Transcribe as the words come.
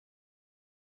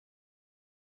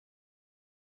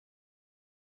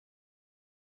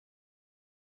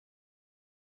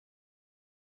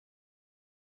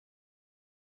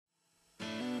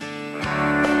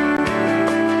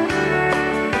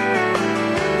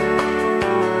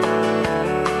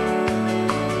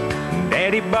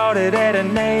bought it at a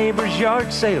neighbor's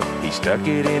yard sale. He stuck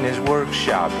it in his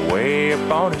workshop way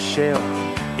up on a shelf.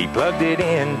 He plugged it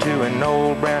into an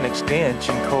old brown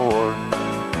extension cord.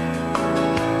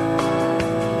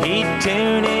 He'd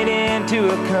tune it into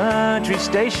a country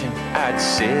station. I'd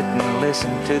sit and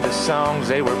listen to the songs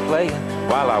they were playing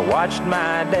while I watched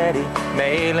my daddy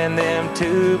nailing them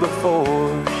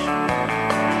 2x4s.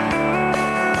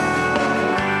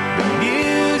 The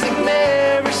music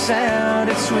never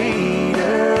sounded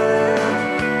sweeter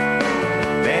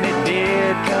than it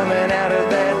did coming out of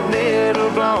that little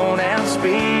blown out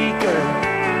speaker.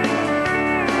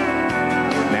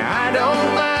 Now I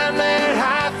don't mind that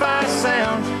hi-fi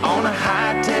sound on a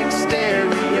high-tech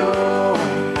stereo,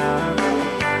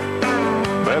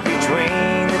 but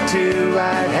between the two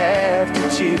I'd have to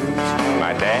choose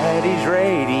my daddy's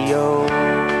radio.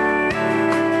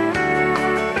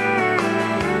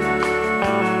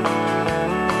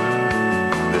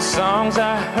 The songs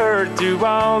I heard through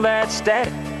all that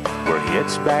static were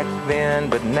hits back then,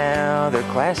 but now they're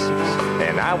classics.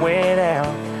 And I went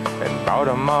out and bought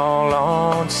them all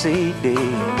on CD.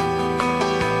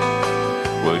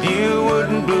 Well, you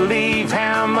wouldn't believe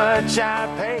how much I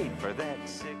paid.